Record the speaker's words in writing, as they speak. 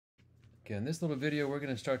Okay, in this little video, we're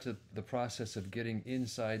going to start the process of getting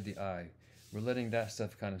inside the eye. We're letting that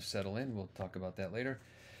stuff kind of settle in. We'll talk about that later.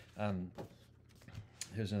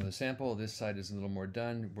 Here's another sample. This side is a little more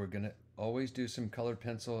done. We're going to always do some colored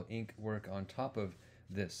pencil ink work on top of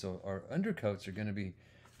this. So our undercoats are going to be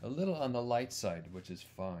a little on the light side, which is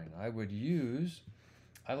fine. I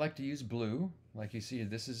like to use blue. Like you see,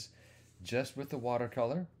 this is just with the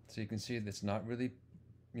watercolor. So you can see that's not really,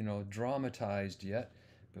 dramatized yet,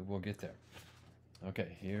 but we'll get there.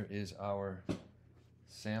 Okay, here is our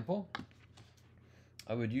sample.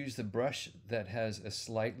 I would use the brush that has a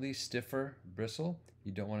slightly stiffer bristle.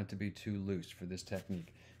 You don't want it to be too loose for this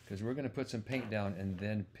technique because we're going to put some paint down and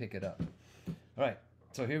then pick it up. All right,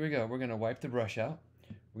 so here we go. We're going to wipe the brush out.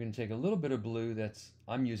 We're going to take a little bit of blue.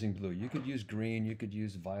 I'm using blue. You could use green. You could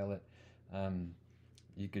use violet.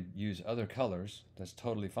 You could use other colors. That's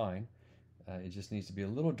totally fine. It just needs to be a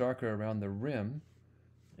little darker around the rim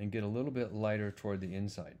and get a little bit lighter toward the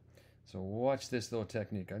inside. So watch this little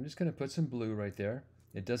technique. I'm just going to put some blue right there.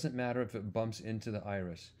 It doesn't matter if it bumps into the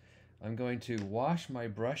iris. I'm going to wash my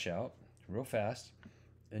brush out real fast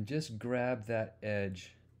and just grab that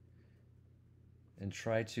edge and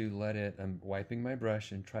try to let it, I'm wiping my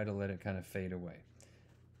brush and try to let it kind of fade away.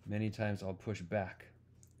 Many times I'll push back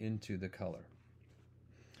into the color.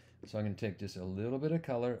 So I'm going to take just a little bit of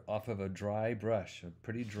color off of a dry brush, a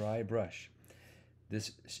pretty dry brush.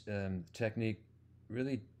 This technique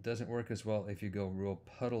really doesn't work as well if you go real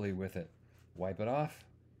puddly with it. Wipe it off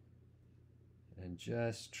and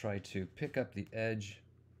just try to pick up the edge.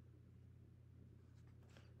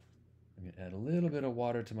 I'm going to add a little bit of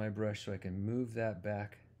water to my brush so I can move that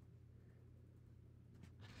back.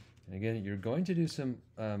 And again, you're going to do some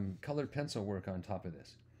colored pencil work on top of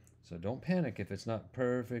this. So don't panic if it's not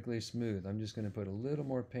perfectly smooth. I'm just going to put a little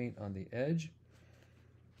more paint on the edge.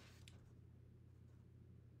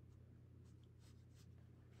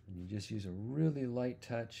 And you just use a really light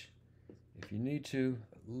touch. If you need to,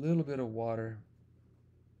 a little bit of water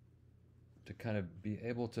to kind of be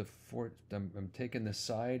able to force. I'm taking the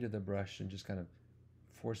side of the brush and just kind of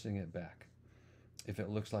forcing it back if it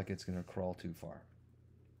looks like it's going to crawl too far.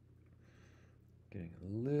 Getting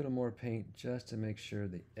a little more paint just to make sure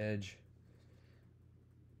the edge.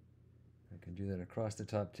 I can do that across the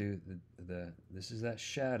top too. This is that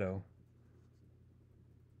shadow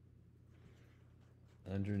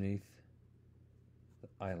underneath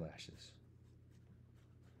the eyelashes.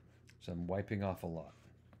 So I'm wiping off a lot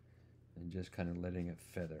and just kind of letting it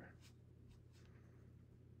feather.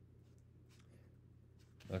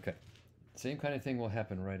 Okay, same kind of thing will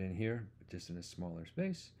happen right in here, just in a smaller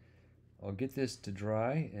space. I'll get this to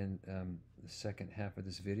dry, and the second half of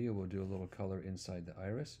this video we'll do a little color inside the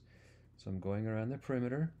iris. So I'm going around the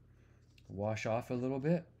perimeter, wash off a little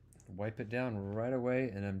bit, wipe it down right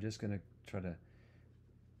away, and I'm just going to try to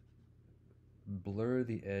blur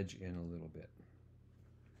the edge in a little bit.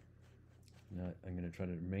 Now I'm going to try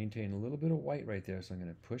to maintain a little bit of white right there, so I'm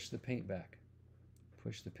going to push the paint back.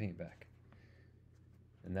 Push the paint back.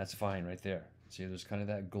 And that's fine right there. See, there's kind of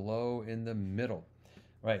that glow in the middle.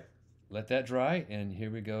 Right, let that dry, and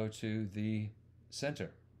here we go to the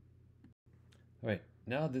center. All right,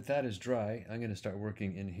 now that that is dry, I'm going to start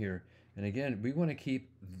working in here. And again, we want to keep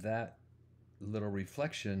that little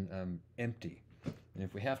reflection empty. And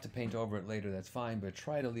if we have to paint over it later, that's fine, but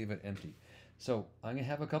try to leave it empty. So I'm going to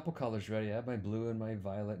have a couple colors ready. I have my blue and my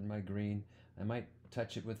violet and my green. I might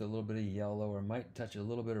touch it with a little bit of yellow, or might touch a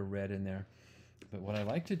little bit of red in there. But what I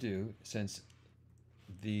like to do, since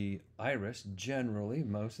the iris generally,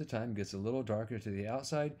 most of the time, gets a little darker to the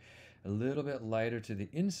outside, a little bit lighter to the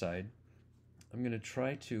inside, I'm going to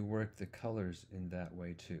try to work the colors in that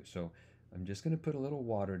way too. So I'm just going to put a little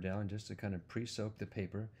water down just to kind of pre-soak the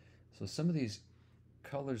paper. So some of these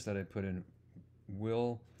colors that I put in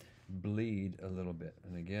will bleed a little bit.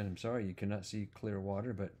 And again, I'm sorry you cannot see clear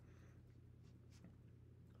water, but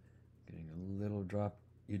getting a little drop.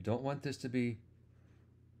 You don't want this to be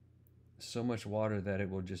so much water that it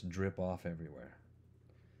will just drip off everywhere.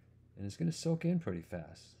 And it's going to soak in pretty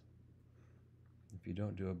fast if you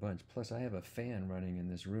don't do a bunch. Plus I have a fan running in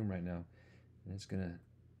this room right now, and it's going to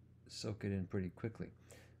soak it in pretty quickly.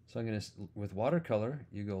 So I'm going to, with watercolor,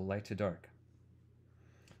 you go light to dark.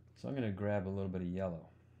 So I'm going to grab a little bit of yellow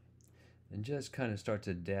and just kind of start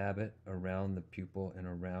to dab it around the pupil and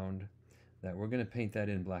around that. We're going to paint that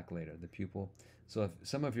in black later, the pupil. So if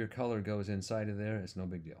some of your color goes inside of there, it's no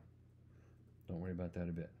big deal. Don't worry about that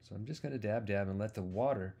a bit. So I'm just going to dab and let the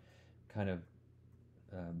water kind of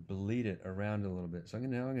bleed it around a little bit. So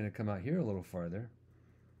now I'm going to come out here a little farther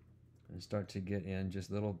and start to get in just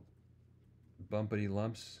little bumpity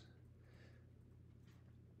lumps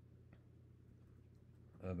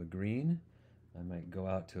of a green. I might go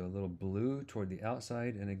out to a little blue toward the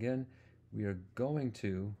outside. And again, we are going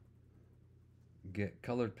to get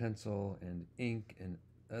colored pencil and ink and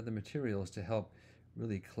other materials to help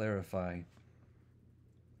really clarify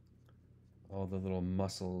all the little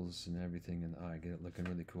muscles and everything in the eye, get it looking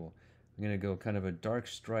really cool. I'm going to go kind of a dark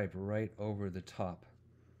stripe right over the top,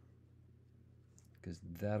 because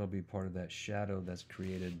that'll be part of that shadow that's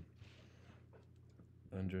created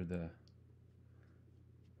under the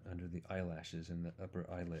eyelashes and the upper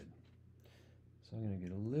eyelid. So I'm going to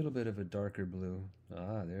get a little bit of a darker blue.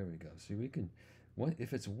 Ah, there we go. See, we can,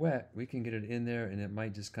 if it's wet, we can get it in there and it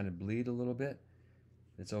might just kind of bleed a little bit.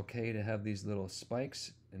 It's okay to have these little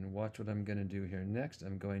spikes, and watch what I'm going to do here next.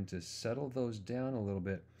 I'm going to settle those down a little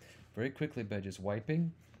bit very quickly by just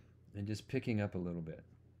wiping and just picking up a little bit.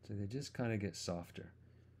 So they just kind of get softer.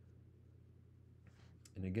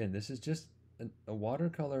 And again, this is just a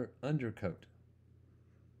watercolor undercoat.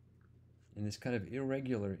 And it's kind of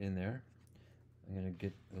irregular in there. I'm going to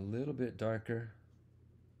get a little bit darker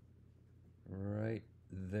right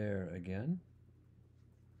there again.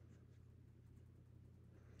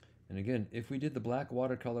 And again, if we did the black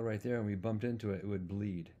watercolor right there and we bumped into it, it would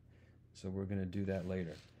bleed. So we're going to do that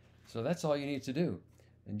later. So that's all you need to do.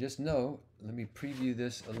 And just know, let me preview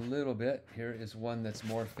this a little bit. Here is one that's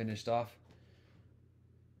more finished off.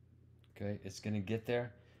 Okay, it's going to get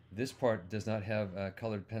there. This part does not have a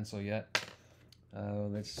colored pencil yet.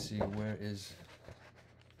 Let's see, where is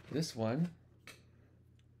this one?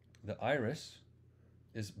 The iris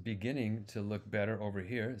is beginning to look better over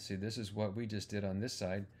here. See, this is what we just did on this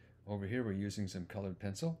side. Over here, we're using some colored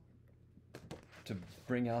pencil to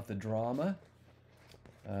bring out the drama.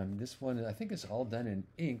 This one, I think it's all done in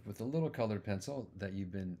ink with a little colored pencil that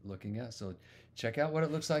you've been looking at. So check out what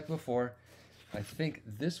it looks like before. I think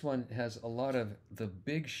this one has a lot of the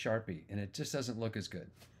big Sharpie, and it just doesn't look as good.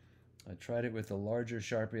 I tried it with a larger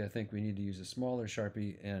Sharpie. I think we need to use a smaller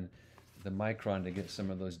Sharpie and the micron to get some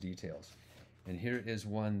of those details. And here is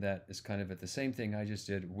one that is kind of at the same thing I just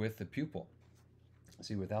did with the pupil.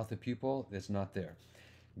 See, without the pupil, it's not there.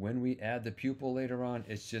 When we add the pupil later on,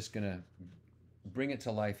 it's just going to bring it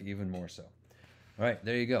to life even more so. All right,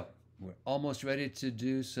 there you go. We're almost ready to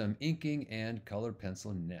do some inking and colored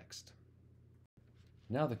pencil next.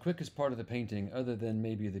 Now, the quickest part of the painting, other than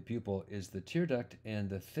maybe the pupil, is the tear duct and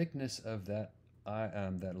the thickness of that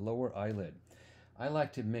lower eyelid. I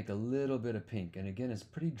like to make a little bit of pink, and again, it's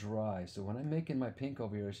pretty dry. So when I'm making my pink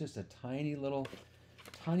over here, it's just a tiny little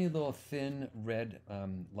thin red, a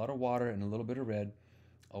lot of water and a little bit of red.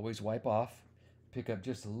 Always wipe off, pick up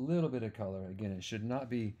just a little bit of color. Again, it should not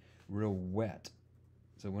be real wet.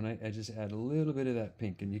 So when I just add a little bit of that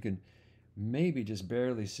pink, and you can maybe just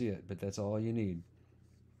barely see it, but that's all you need.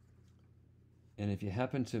 And if you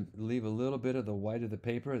happen to leave a little bit of the white of the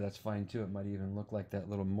paper, that's fine too. It might even look like that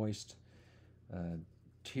little moist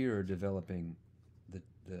tear developing.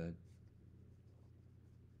 The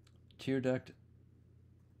tear duct,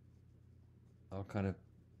 I'll kind of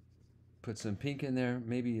put some pink in there,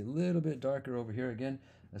 maybe a little bit darker over here. Again,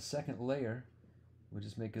 a second layer will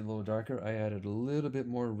just make it a little darker. I added a little bit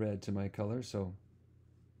more red to my color, so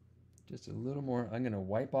just a little more. I'm going to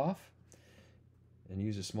wipe off and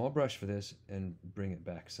use a small brush for this and bring it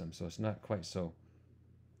back some, so it's not quite so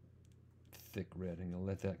thick red. I'm going to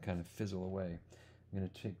let that kind of fizzle away. I'm going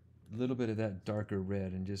to take a little bit of that darker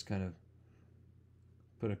red and just kind of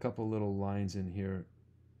put a couple little lines in here.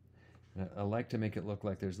 I like to make it look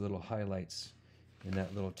like there's little highlights in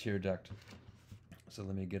that little tear duct. So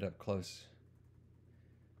let me get up close.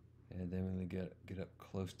 And then when we get up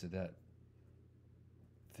close to that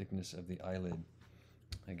thickness of the eyelid.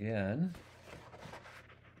 Again,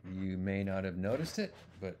 you may not have noticed it,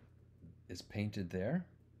 but it's painted there.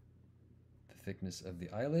 The thickness of the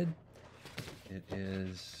eyelid. It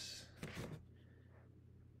is,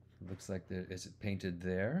 looks like it's painted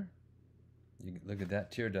there. You can look at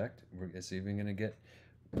that tear duct. It's even going to get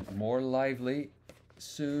more lively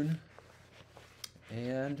soon.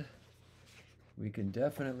 And we can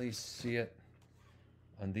definitely see it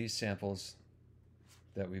on these samples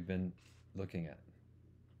that we've been looking at.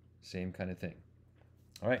 Same kind of thing.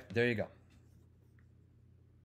 All right, there you go.